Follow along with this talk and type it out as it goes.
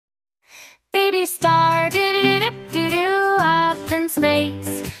Baby star, do-do-do-do-do, up in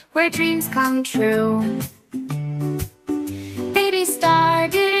space, where dreams come true. Baby star,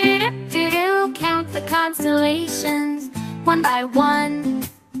 do-do-do-do-do, count the constellations, one by one.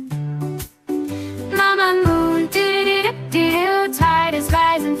 Mama moon, do-do-do-do-do, tides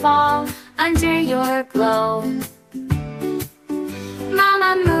rise and fall under your glow.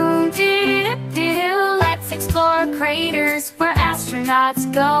 Mama moon, do-do-do-do, let's explore craters where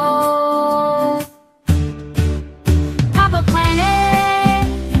astronauts go. Papa planet,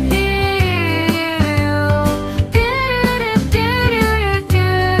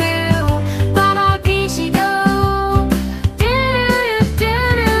 do-do-do-do-do-do-do, Baba Bishi go,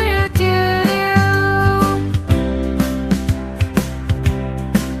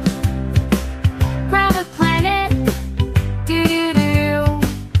 do-do-do-do-do-do. Grab a planet, do-do-do,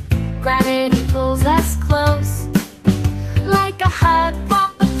 gravity pulls us close, like a hug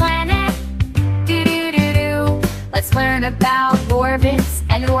from the planet, do-do-do-do. Let's learn about orbits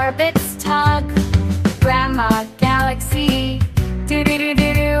and orbits tug. Grandma galaxy,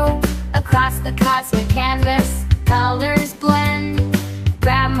 do-do-do-do-do, across the cosmic canvas,